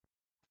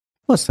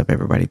What's up,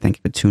 everybody? Thank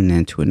you for tuning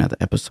in to another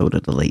episode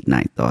of the Late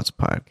Night Thoughts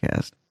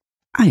Podcast.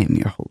 I am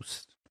your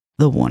host,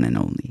 the one and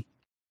only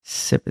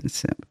Sip and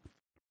Simp,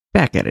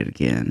 back at it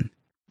again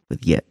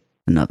with yet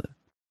another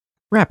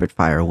Rapid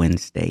Fire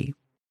Wednesday.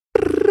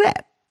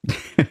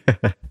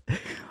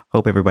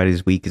 Hope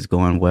everybody's week is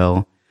going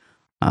well.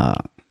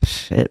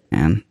 Shit,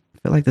 man. I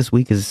feel like this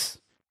week has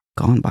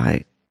gone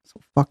by so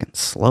fucking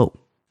slow.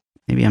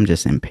 Maybe I'm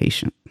just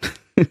impatient.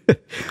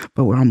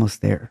 But we're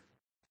almost there.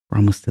 We're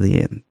almost to the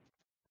end.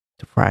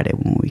 To Friday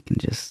when we can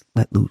just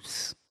let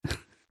loose.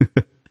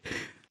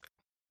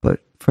 But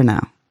for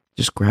now,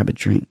 just grab a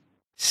drink,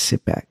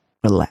 sit back,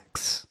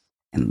 relax,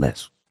 and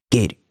let's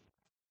get it.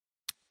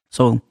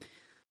 So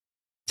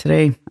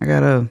today I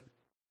got a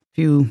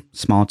few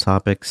small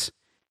topics,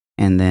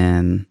 and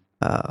then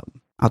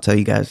I'll tell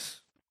you guys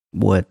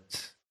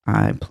what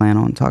I plan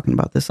on talking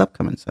about this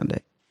upcoming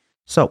Sunday.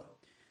 So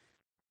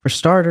for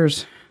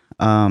starters,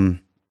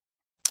 last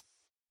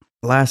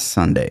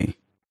Sunday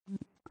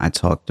I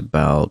talked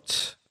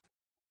about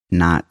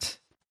not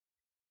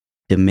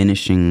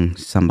diminishing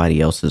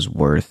somebody else's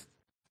worth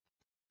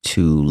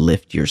to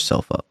lift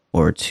yourself up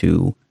or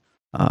to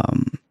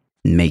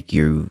make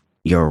your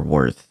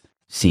worth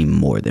seem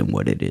more than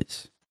what it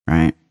is,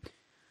 right?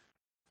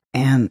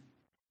 And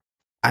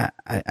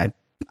I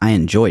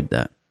enjoyed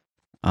that.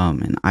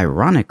 And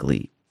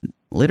ironically,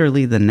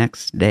 literally the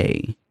next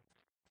day,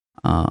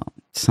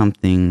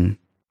 something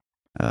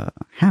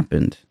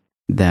happened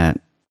that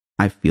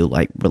I feel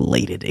like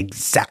related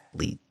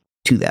exactly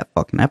to that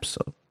fucking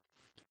episode.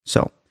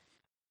 So,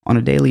 on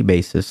a daily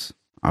basis,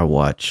 I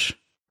watch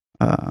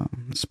a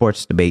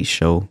sports debate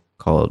show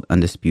called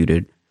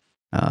Undisputed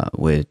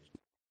with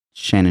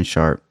Shannon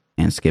Sharpe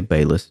and Skip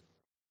Bayless.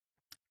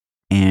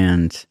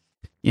 And,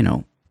 you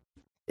know,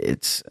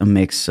 it's a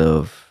mix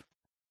of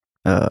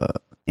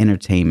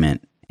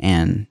entertainment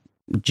and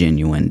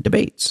genuine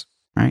debates,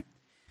 right?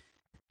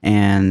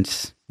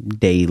 And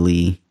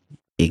daily,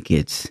 it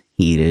gets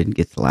heated,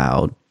 gets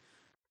loud.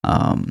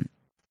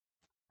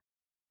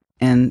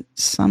 And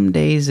some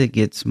days it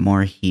gets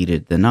more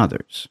heated than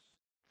others.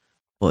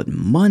 But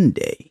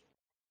Monday,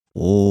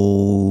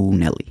 oh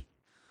Nelly.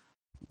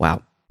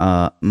 Wow.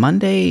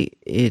 Monday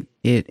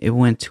it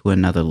went to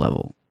another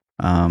level.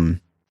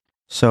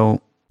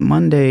 So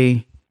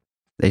Monday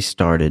they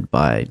started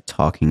by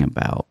talking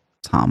about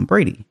Tom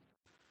Brady.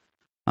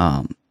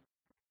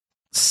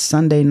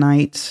 Sunday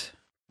night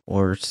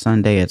or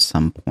Sunday at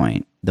some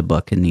point, the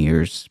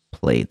Buccaneers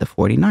played the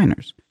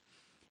 49ers.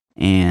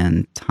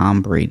 And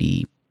Tom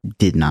Brady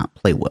did not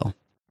play well.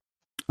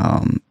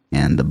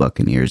 And the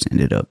Buccaneers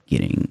ended up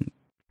getting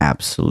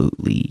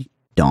absolutely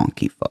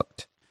donkey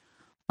fucked.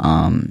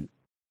 I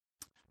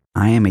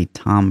am a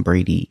Tom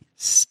Brady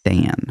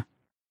stan.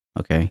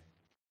 Okay?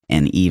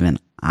 And even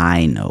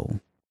I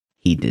know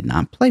he did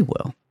not play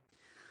well.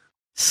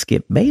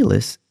 Skip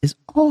Bayless is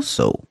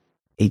also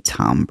a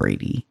Tom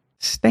Brady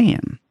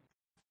stan.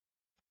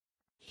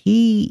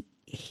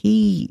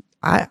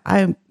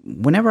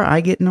 Whenever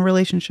I get in a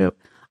relationship,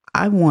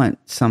 I want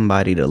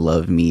somebody to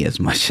love me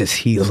as much as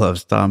he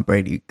loves Tom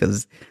Brady,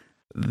 because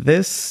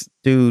this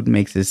dude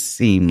makes it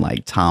seem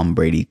like Tom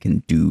Brady can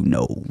do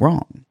no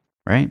wrong,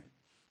 right?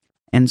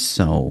 And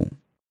so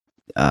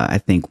I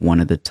think one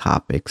of the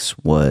topics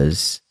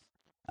was,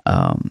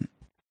 I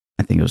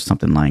think it was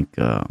something like,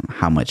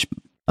 how much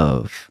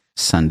of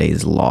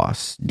Sunday's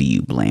loss do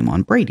you blame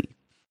on Brady?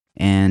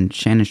 And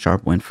Shannon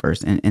Sharpe went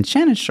first. And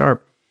Shannon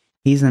Sharpe,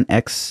 he's an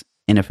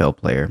ex-NFL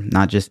player,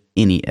 not just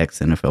any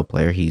ex-NFL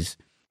player. He's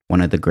one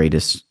of the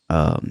greatest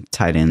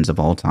tight ends of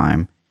all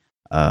time,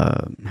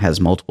 has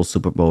multiple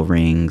Super Bowl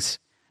rings,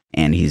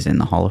 and he's in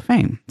the Hall of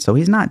Fame. So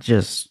he's not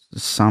just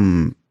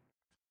some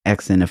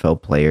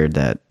ex-NFL player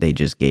that they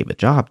just gave a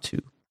job to.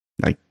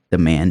 Like, the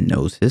man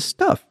knows his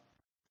stuff.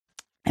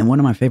 And one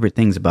of my favorite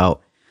things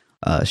about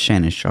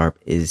Shannon Sharpe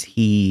is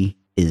he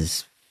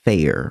is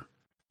fair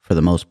for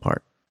the most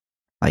part.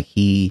 Like,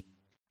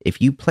 if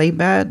you play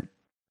bad,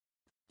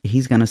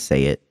 he's going to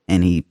say it,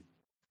 and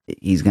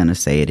he's going to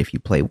say it if you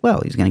play well.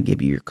 He's going to give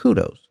you your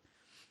kudos.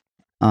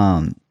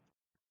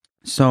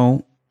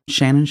 So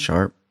Shannon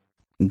Sharpe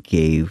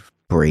gave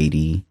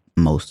Brady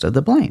most of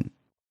the blame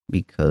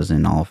because,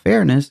 in all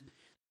fairness,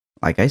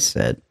 like I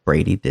said,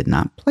 Brady did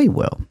not play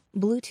well.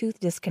 Bluetooth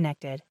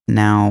disconnected.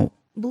 Now,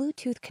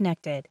 Bluetooth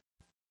connected.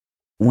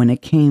 when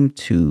it came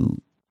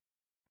to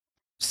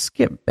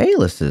Skip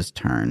Bayless's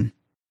turn,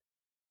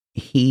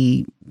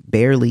 he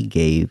barely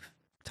gave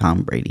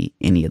Tom Brady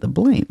any of the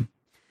blame.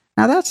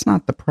 Now, that's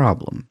not the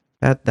problem.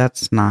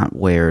 That's not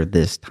where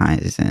this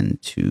ties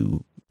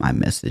into my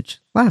message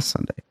last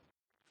Sunday.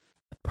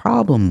 The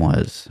problem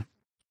was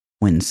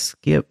when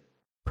Skip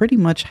pretty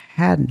much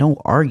had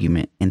no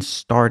argument and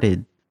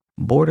started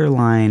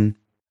borderline.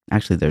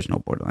 Actually, there's no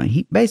borderline.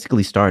 He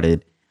basically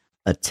started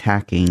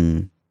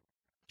attacking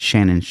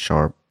Shannon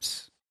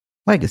Sharpe's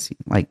legacy.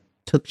 Like,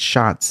 took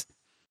shots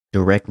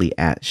directly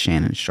at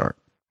Shannon Sharpe,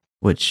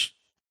 which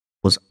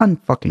was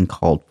unfucking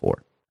called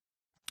for.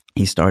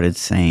 He started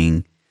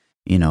saying,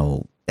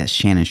 that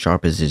Shannon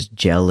Sharpe is just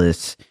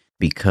jealous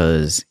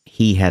because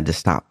he had to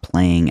stop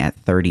playing at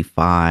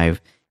 35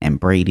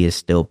 and Brady is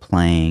still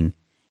playing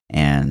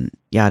and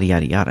yada,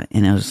 yada, yada.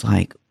 And it was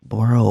like,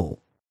 bro,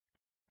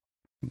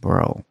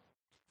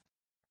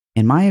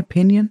 in my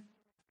opinion,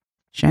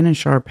 Shannon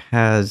Sharp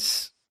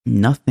has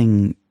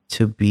nothing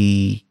to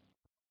be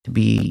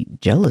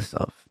jealous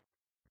of.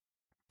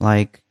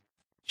 Like,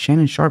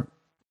 Shannon Sharp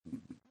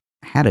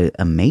had an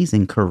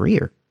amazing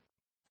career,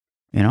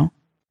 you know,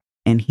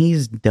 and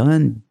he's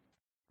done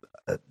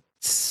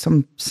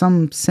some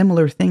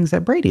similar things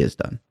that Brady has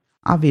done.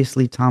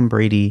 Obviously, Tom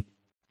Brady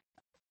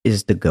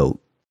is the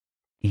GOAT.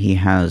 He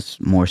has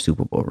more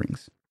Super Bowl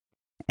rings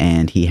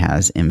and he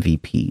has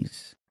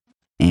MVPs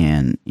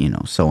and, you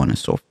know, so on and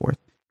so forth.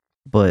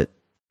 But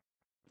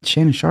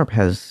Shannon Sharp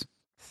has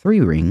 3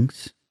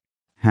 rings,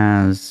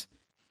 has,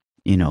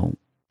 you know,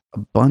 a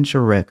bunch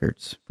of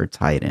records for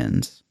tight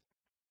ends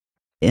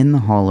in the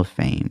Hall of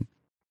Fame.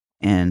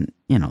 And,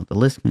 you know, the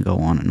list can go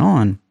on and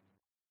on.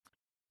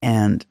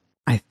 And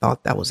I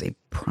thought that was a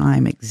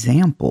prime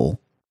example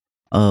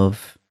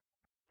of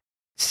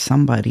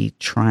somebody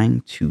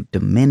trying to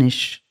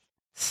diminish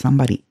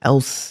somebody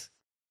else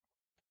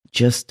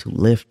just to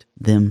lift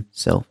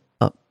themselves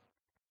up.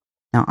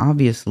 Now,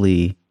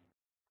 obviously,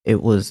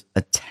 it was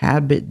a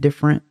tad bit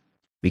different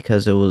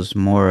because it was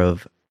more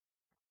of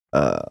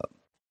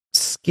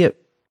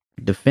Skip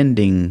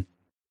defending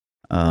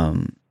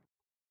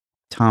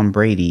Tom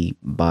Brady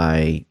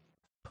by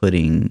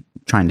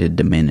trying to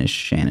diminish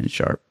Shannon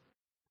Sharp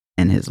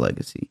and his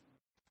legacy,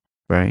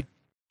 right?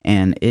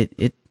 And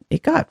it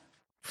got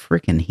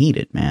freaking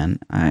heated, man.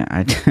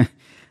 I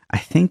I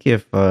think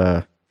if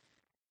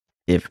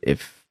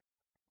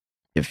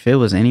it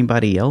was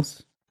anybody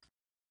else,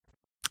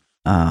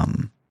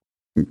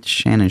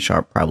 Shannon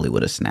Sharp probably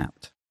would have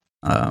snapped.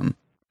 But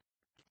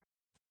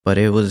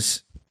it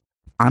was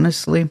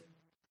honestly,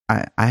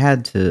 I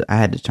had to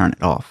turn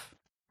it off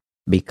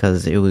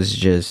because it was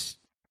just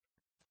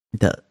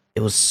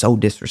it was so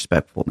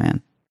disrespectful,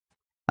 man.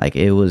 Like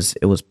it was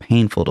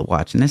painful to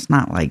watch, and it's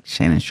not like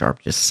Shannon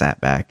Sharp just sat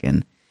back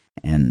and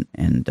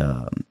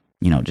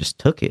you know, just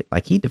took it.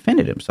 Like he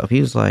defended himself.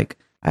 He was like,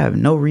 I have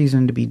no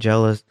reason to be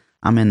jealous.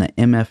 I'm in the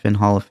MFN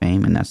Hall of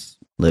Fame, and that's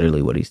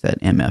literally what he said,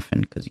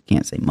 MFN, because you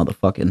can't say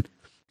motherfucking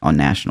on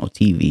national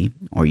TV,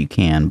 or you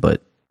can,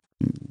 but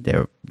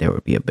there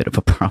would be a bit of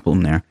a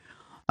problem there.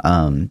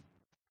 And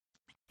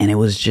it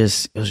was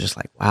just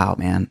like, wow,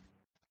 man.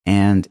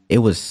 And it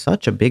was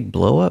such a big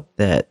blow up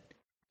that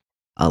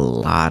a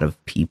lot of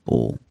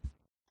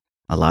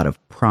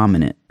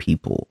prominent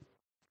people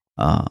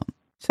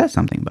said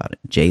something about it.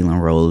 Jalen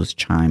Rose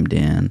chimed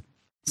in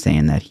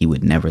saying that he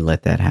would never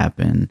let that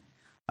happen.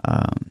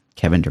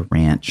 Kevin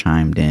Durant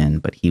chimed in,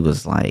 but he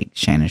was like,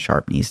 Shannon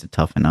Sharp needs to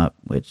toughen up,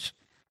 which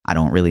I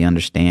don't really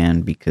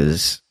understand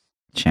because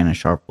Shannon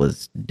Sharp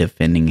was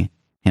defending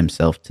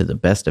himself to the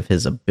best of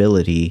his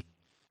ability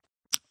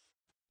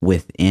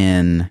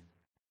within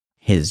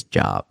his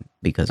job,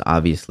 because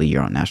obviously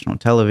you're on national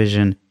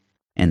television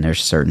and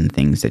there's certain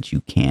things that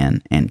you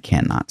can and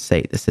cannot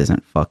say. This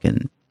isn't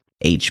fucking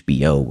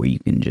HBO where you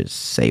can just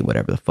say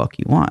whatever the fuck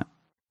you want,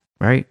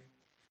 right?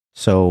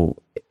 So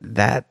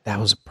that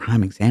was a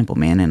prime example,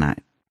 man. And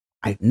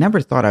I never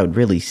thought I would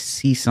really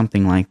see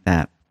something like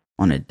that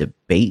on a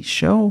debate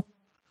show.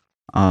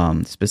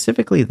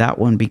 Specifically that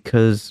one,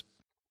 because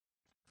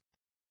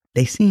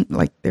they seem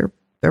like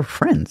they're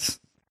friends.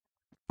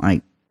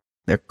 Like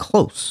they're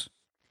close.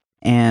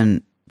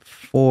 And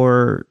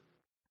for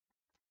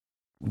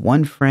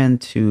one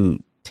friend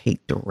to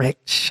take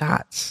direct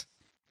shots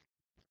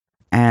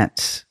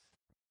at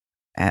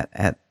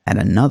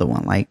another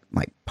one, like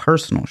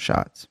personal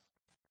shots.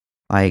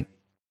 Like,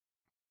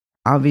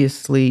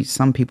 obviously,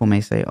 some people may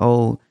say,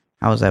 "Oh,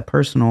 how is that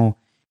personal?"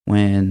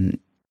 When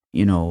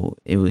he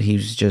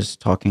was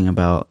just talking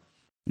about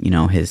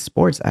his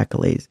sports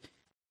accolades.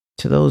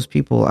 To those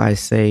people, I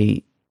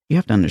say you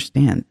have to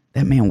understand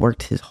that man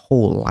worked his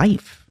whole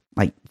life.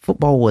 Like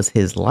football was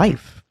his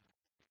life.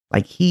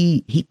 Like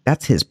he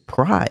that's his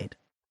pride,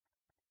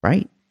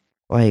 right?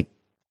 Like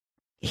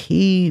if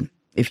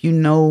you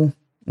know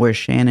where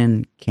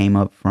Shannon came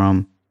up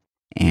from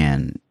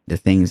and the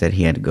things that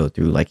he had to go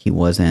through, like he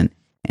wasn't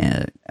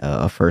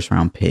a first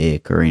round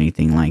pick or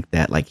anything like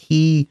that. Like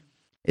he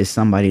is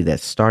somebody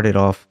that started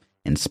off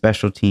in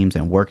special teams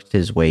and worked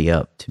his way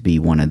up to be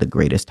one of the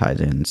greatest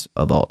tight ends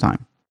of all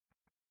time.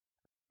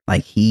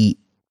 Like he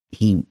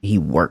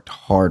worked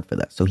hard for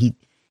that. So he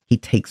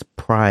takes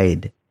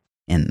pride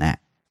in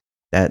that.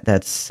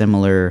 That's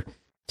similar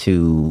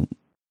to,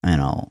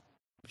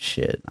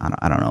 shit.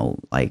 I don't know,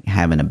 like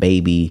having a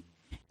baby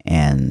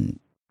and,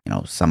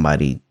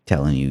 somebody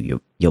telling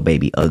you your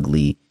baby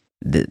ugly,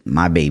 that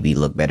my baby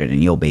look better than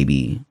your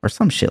baby or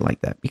some shit like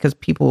that. Because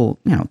people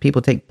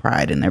take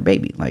pride in their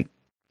baby. Like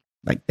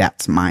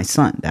that's my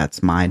son.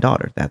 That's my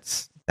daughter.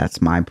 That's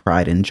my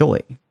pride and joy.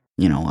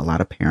 A lot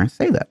of parents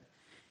say that.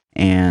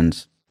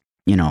 And,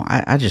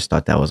 I just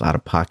thought that was out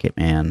of pocket,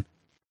 man.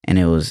 And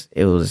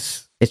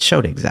it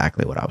showed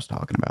exactly what I was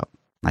talking about.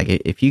 Like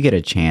if you get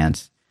a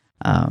chance,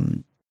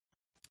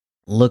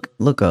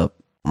 look up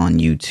on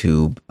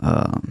YouTube,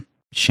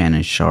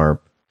 Shannon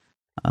Sharp,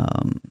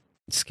 um,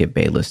 Skip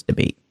Bayless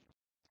debate,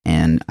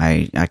 and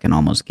I can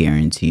almost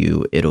guarantee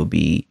you it'll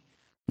be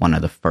one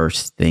of the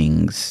first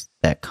things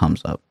that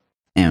comes up,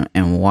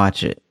 and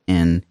watch it,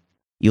 and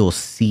you'll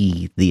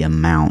see the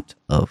amount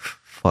of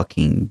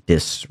fucking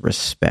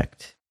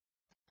disrespect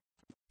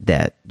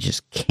that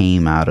just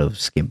came out of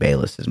Skip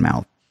Bayless's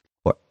mouth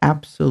for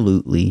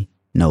absolutely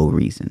no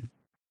reason.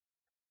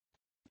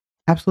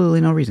 Absolutely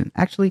no reason.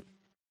 Actually,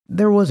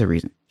 there was a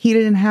reason. He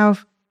had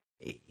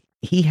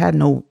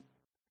no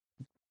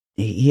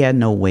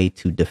way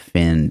to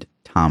defend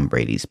Tom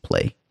Brady's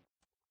play.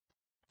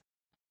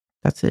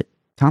 That's it.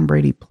 Tom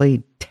Brady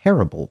played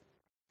terrible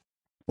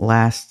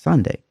last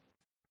Sunday.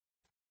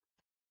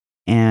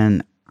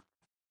 And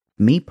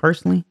me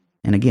personally,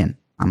 and again,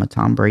 I'm a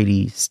Tom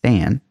Brady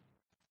stan.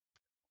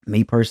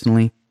 Me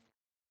personally,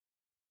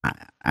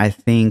 I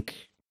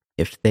think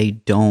if they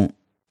don't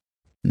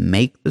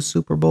make the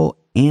Super Bowl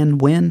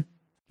and win,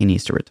 he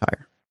needs to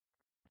retire.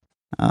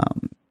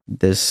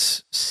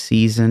 This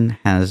season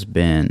has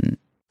been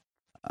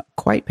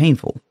quite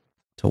painful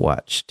to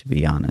watch, to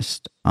be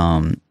honest.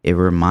 It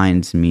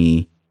reminds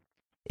me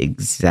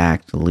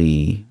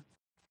exactly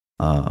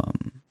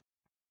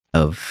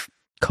of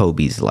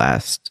Kobe's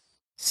last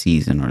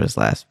season or his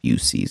last few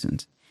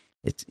seasons.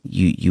 It's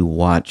you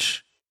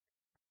watch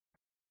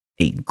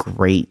a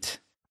great,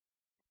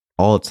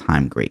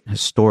 all-time great,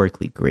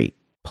 historically great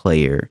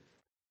player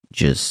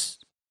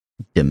just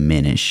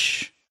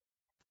diminish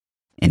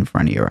in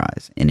front of your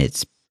eyes, and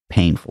it's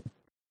painful.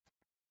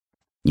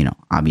 You know,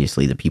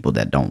 obviously the people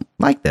that don't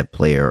like that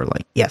player are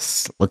like,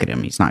 yes, look at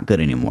him, he's not good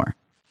anymore.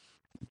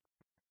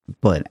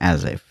 But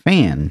as a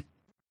fan,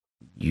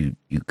 you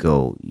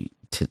go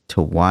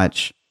to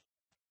watch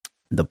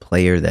the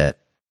player that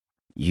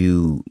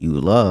you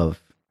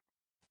love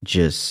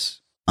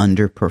just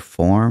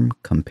underperform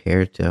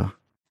compared to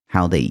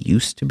how they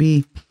used to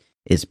be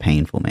is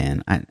painful,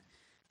 man.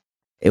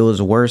 It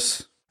was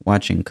worse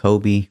watching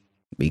Kobe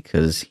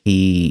because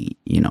he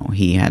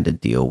had to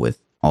deal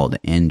with all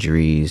the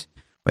injuries,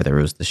 whether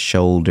it was the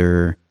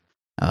shoulder,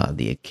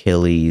 the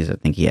Achilles. I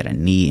think he had a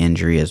knee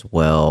injury as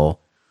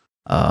well.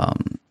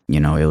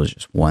 It was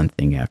just one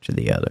thing after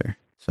the other.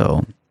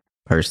 So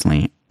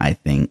personally, I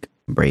think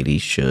Brady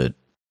should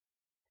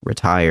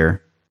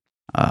retire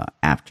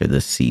after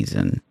the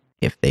season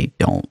if they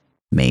don't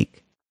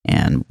make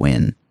and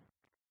win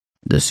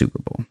the Super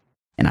Bowl.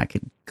 And I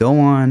could go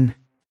on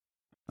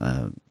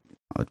a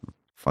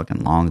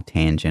fucking long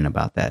tangent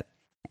about that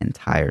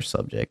entire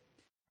subject,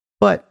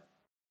 but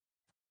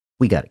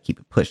we got to keep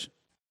it pushing.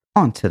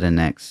 On to the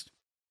next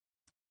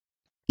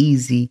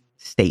easy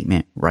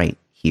statement right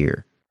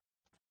here.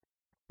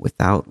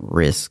 Without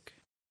risk,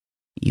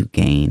 you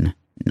gain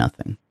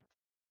nothing.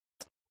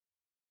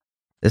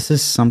 This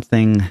is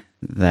something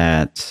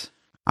that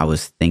I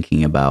was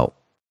thinking about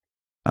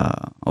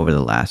over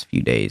the last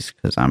few days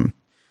because I'm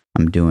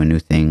doing new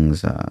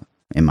things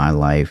in my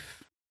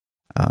life,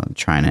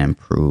 trying to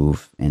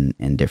improve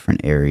in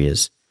different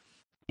areas,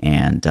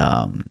 and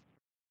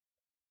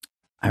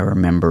I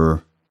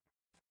remember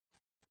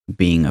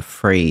being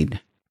afraid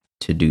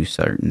to do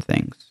certain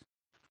things.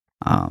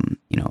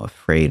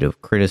 Afraid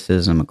of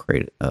criticism,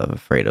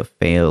 afraid of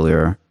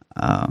failure,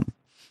 and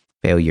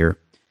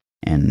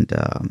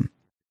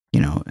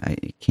I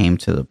came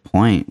to the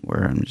point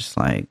where I'm just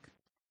like,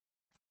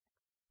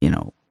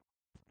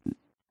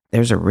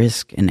 there's a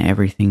risk in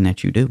everything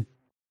that you do,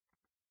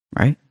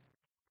 right?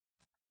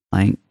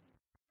 Like,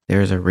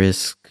 there's a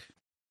risk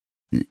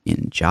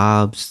in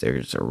jobs,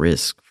 there's a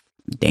risk,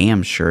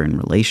 damn sure, in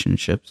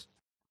relationships.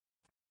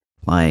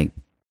 Like,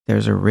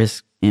 there's a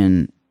risk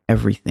in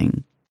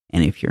everything.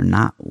 And if you're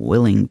not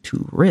willing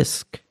to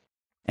risk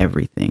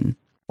everything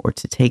or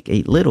to take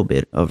a little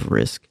bit of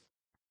risk,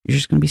 you're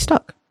just going to be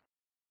stuck.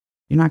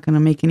 You're not going to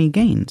make any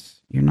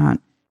gains. You're not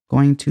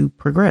going to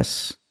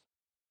progress.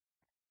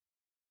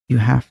 You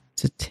have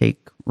to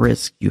take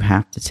risk. You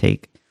have to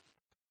take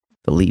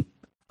the leap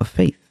of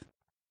faith.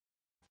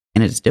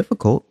 And it's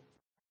difficult.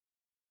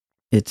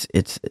 It's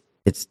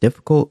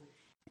difficult,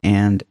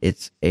 and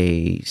it's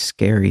a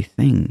scary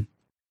thing.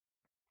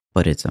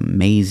 But it's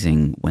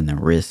amazing when the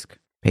risk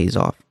pays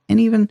off. And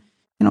even,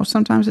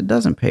 sometimes it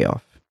doesn't pay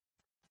off.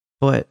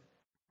 But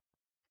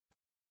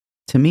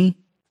to me,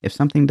 if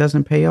something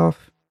doesn't pay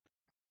off,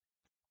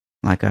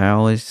 like I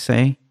always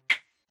say,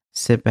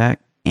 sit back,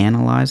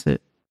 analyze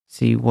it,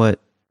 see what,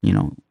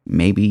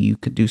 maybe you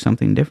could do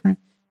something different.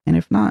 And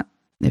if not,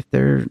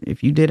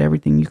 if you did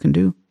everything you can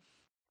do,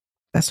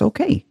 that's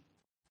okay.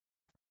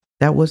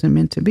 That wasn't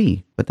meant to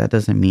be, but that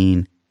doesn't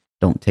mean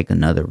don't take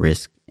another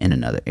risk in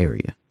another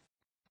area,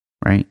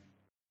 right?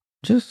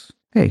 Just,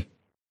 hey,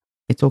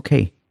 it's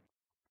okay.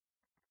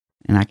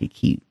 And I could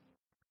keep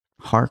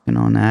harking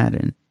on that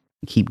and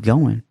keep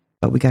going,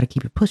 but we got to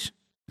keep it pushing.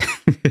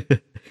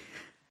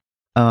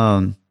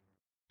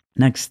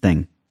 Next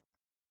thing.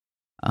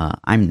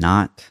 I'm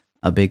not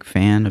a big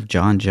fan of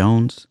John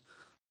Jones,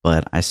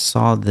 but I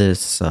saw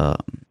this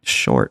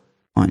short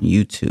on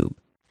YouTube,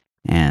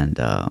 And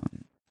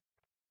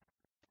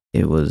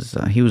it was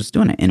he was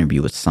doing an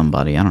interview with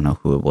somebody. I don't know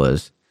who it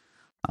was,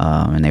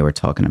 and they were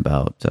talking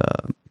about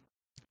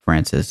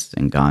Francis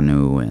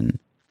Ngannou and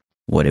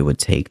what it would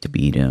take to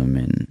beat him,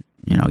 and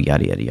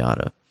yada yada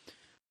yada.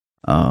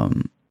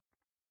 And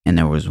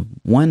there was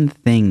one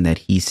thing that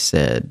he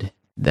said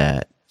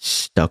that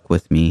stuck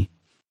with me,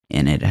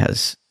 and it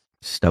has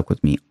stuck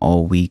with me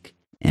all week,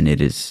 and it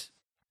is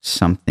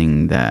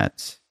something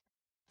that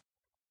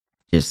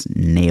just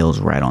nails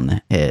right on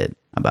the head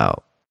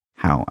about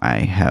how I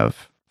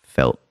have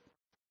felt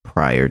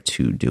prior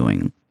to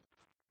doing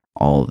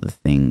all the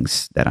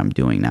things that I'm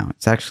doing now.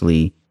 It's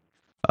actually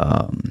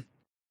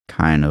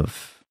kind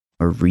of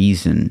a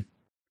reason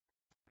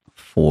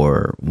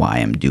for why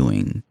I'm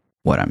doing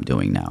what I'm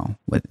doing now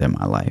within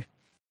my life.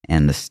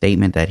 And the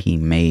statement that he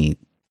made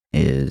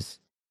is,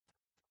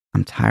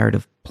 I'm tired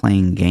of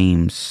playing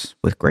games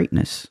with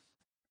greatness.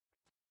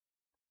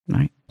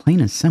 Right?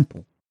 Plain and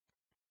simple.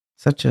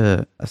 Such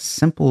a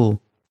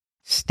simple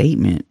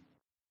statement,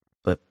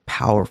 but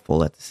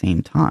powerful at the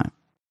same time.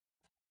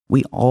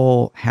 We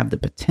all have the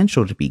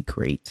potential to be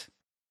great,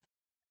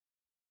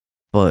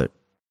 but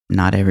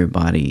not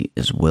everybody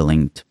is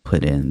willing to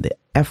put in the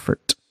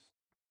effort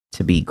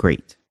to be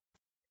great.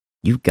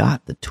 You've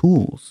got the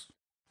tools,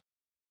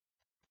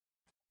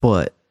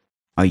 but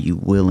are you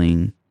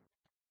willing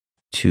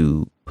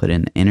to put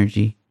in the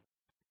energy,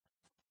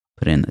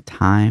 put in the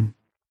time,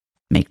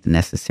 make the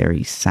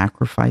necessary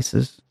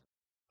sacrifices,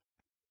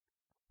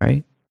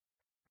 right?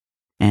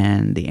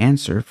 And the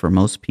answer for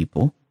most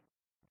people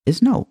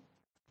is no.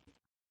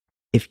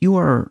 If you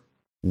are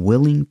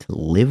willing to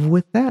live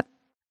with that,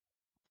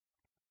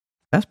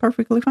 that's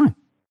perfectly fine.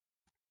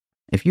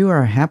 If you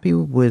are happy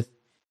with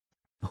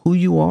who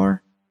you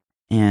are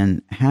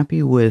and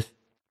happy with,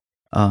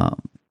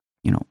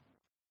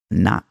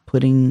 not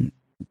putting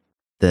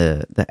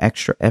the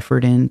extra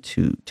effort in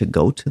to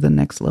go to the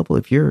next level,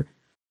 if you're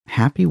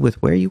happy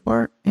with where you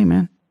are, hey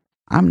man,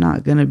 I'm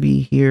not gonna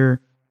be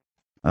here,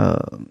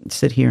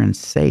 sit here and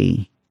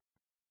say,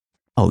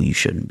 oh, you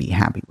shouldn't be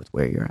happy with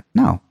where you're at.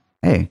 No,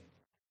 hey,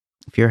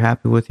 if you're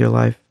happy with your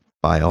life,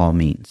 by all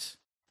means,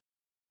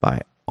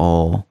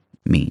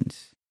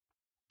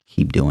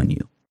 keep doing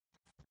you.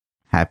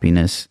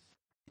 Happiness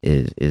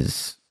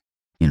is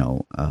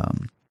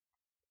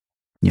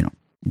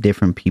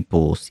different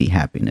people see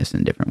happiness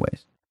in different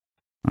ways.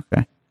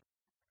 Okay.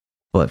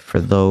 But for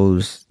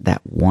those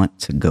that want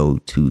to go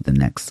to the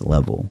next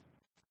level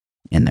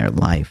in their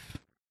life,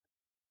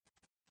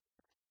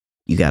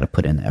 you got to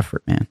put in the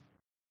effort, man.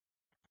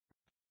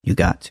 You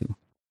got to.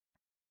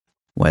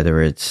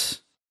 Whether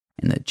it's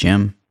in the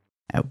gym,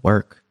 at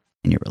work,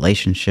 in your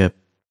relationship,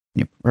 in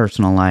your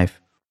personal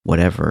life,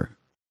 whatever,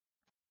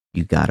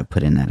 you got to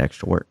put in that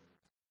extra work.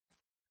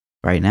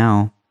 Right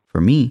now, for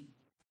me,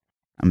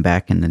 I'm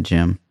back in the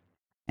gym,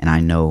 and I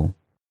know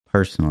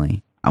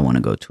personally I want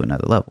to go to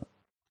another level.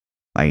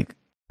 Like,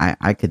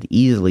 I could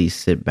easily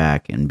sit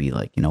back and be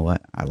like, you know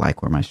what? I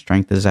like where my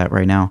strength is at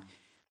right now.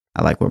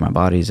 I like where my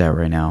body's at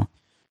right now.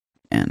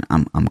 And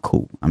I'm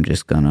cool. I'm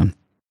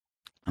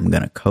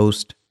gonna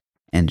coast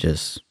and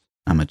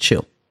I'm gonna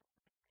chill.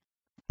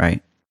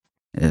 Right?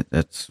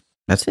 That's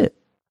it.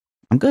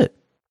 I'm good.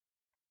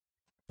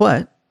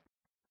 But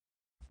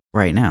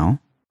right now,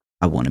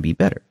 I want to be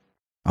better.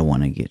 I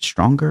want to get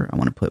stronger. I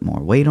want to put more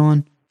weight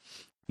on.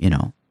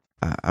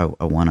 I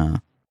want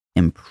to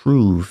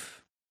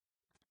improve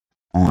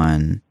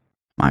on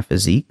my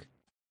physique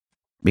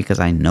because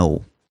I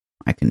know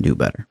I can do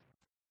better.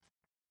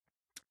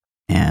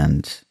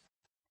 And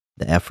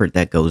the effort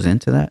that goes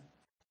into that,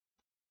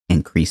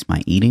 increase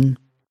my eating,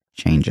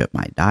 change up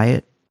my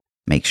diet,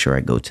 make sure I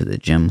go to the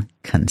gym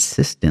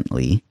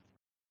consistently,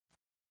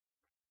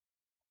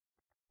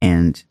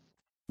 and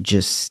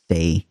just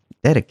stay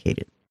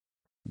dedicated.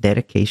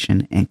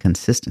 Dedication and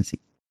consistency.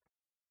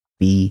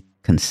 Be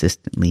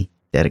consistently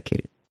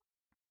dedicated.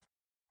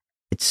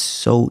 It's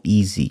so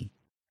easy.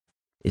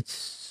 It's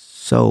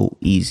so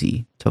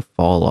easy to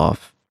fall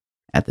off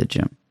at the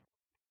gym,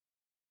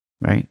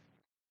 right?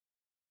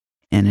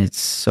 And it's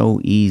so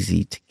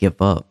easy to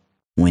give up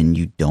when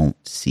you don't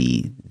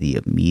see the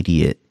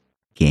immediate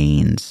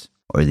gains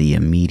or the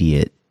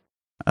immediate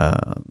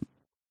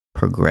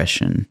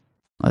progression,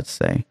 let's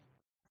say,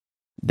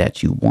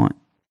 that you want.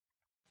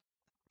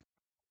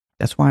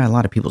 That's why a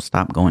lot of people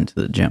stop going to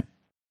the gym,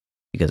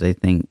 because they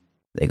think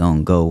they're going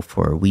to go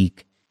for a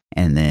week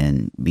and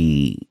then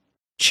be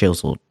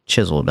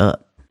chiseled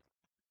up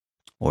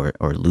or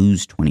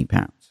lose 20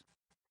 pounds.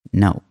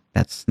 No,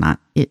 that's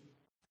not it.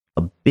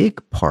 A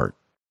big part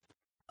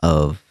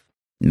of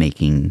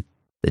making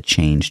the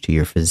change to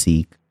your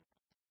physique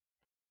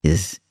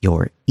is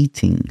your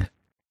eating.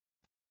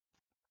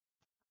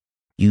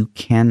 You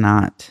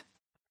cannot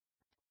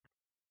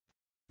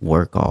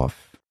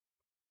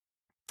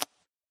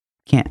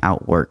can't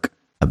outwork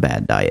a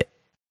bad diet.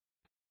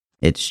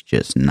 It's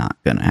just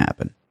not going to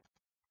happen.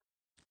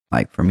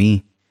 Like for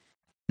me,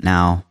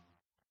 now,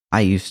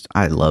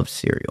 I love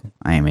cereal.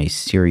 I am a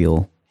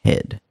cereal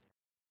head.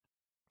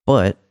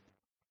 But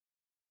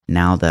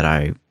now that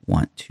I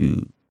want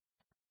to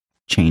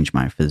change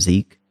my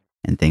physique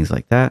and things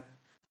like that,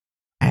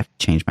 I have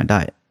to change my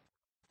diet.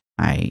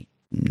 I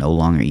no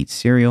longer eat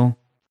cereal.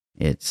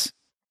 It's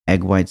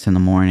egg whites in the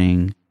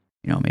morning,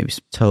 maybe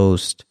some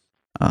toast,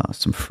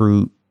 some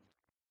fruit,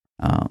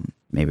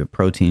 maybe a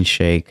protein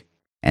shake,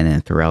 and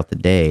then throughout the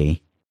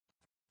day,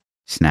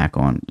 snack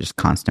on just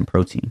constant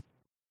protein.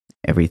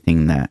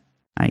 Everything that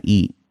I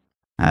eat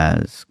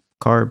has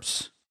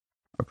carbs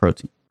or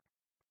protein.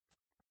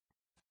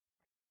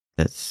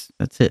 That's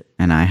it.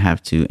 And I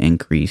have to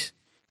increase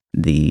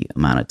the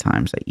amount of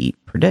times I eat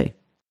per day.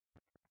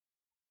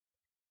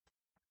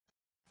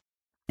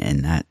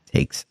 And that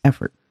takes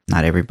effort.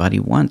 Not everybody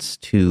wants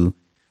to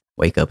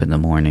wake up in the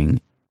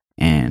morning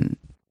and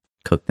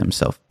cook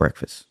themselves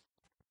breakfast.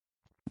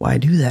 Why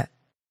do that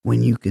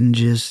when you can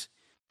just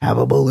have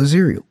a bowl of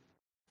cereal?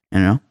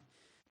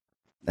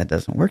 That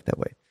doesn't work that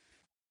way.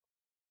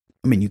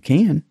 I mean, you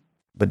can,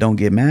 but don't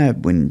get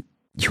mad when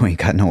you ain't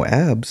got no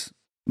abs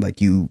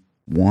like you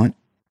want,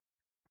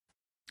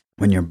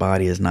 when your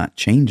body is not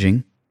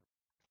changing.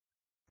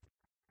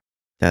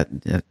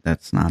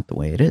 That's not the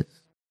way it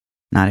is.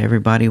 Not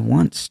everybody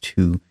wants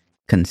to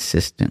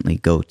consistently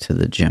go to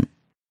the gym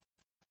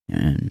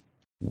and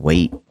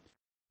wait,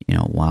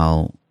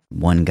 while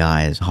one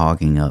guy is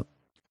hogging up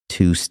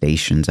 2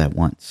 stations at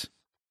once.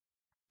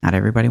 Not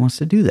everybody wants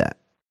to do that.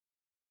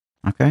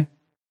 Okay?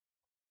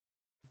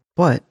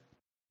 But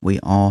we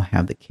all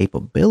have the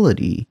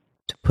capability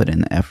to put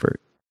in the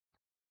effort.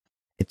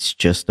 It's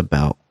just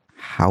about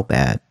how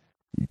bad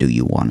do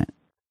you want it?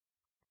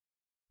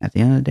 At the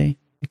end of the day,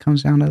 it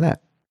comes down to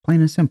that.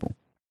 Plain and simple.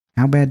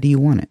 How bad do you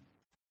want it?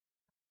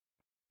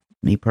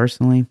 Me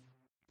personally,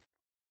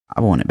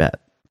 I want it bad.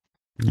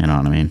 You know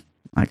what I mean?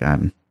 Like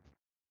I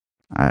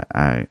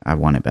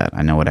want it bad.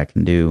 I know what I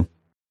can do,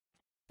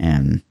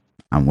 and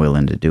I'm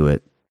willing to do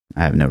it.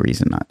 I have no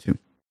reason not to.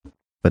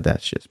 But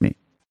that's just me.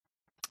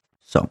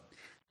 So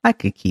I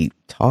could keep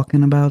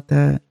talking about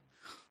that,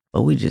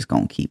 but we just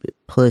gonna keep it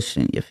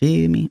pushing. You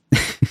feel me?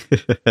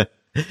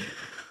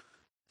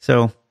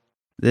 So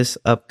this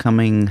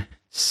upcoming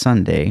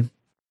Sunday,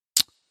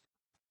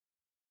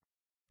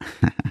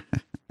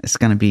 it's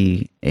gonna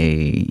be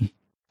a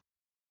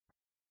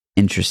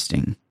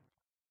interesting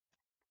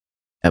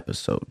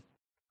episode.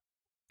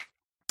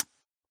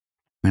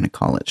 I'm gonna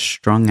call it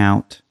Strung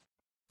Out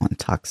on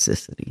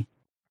Toxicity.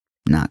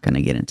 Not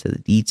gonna get into the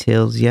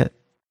details yet.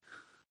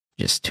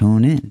 Just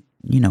tune in.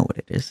 You know what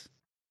it is.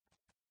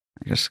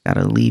 I just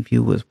gotta leave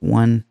you with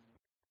one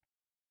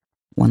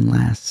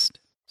last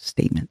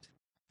statement.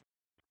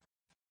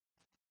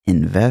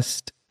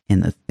 Invest in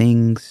the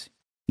things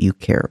you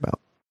care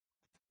about.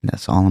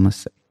 That's all I'm gonna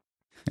say.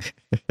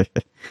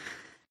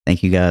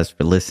 Thank you guys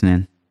for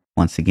listening.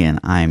 Once again,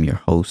 I am your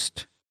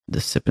host,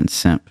 the Sip and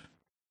Simp.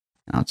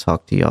 And I'll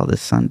talk to y'all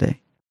this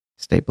Sunday.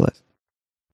 Stay blessed.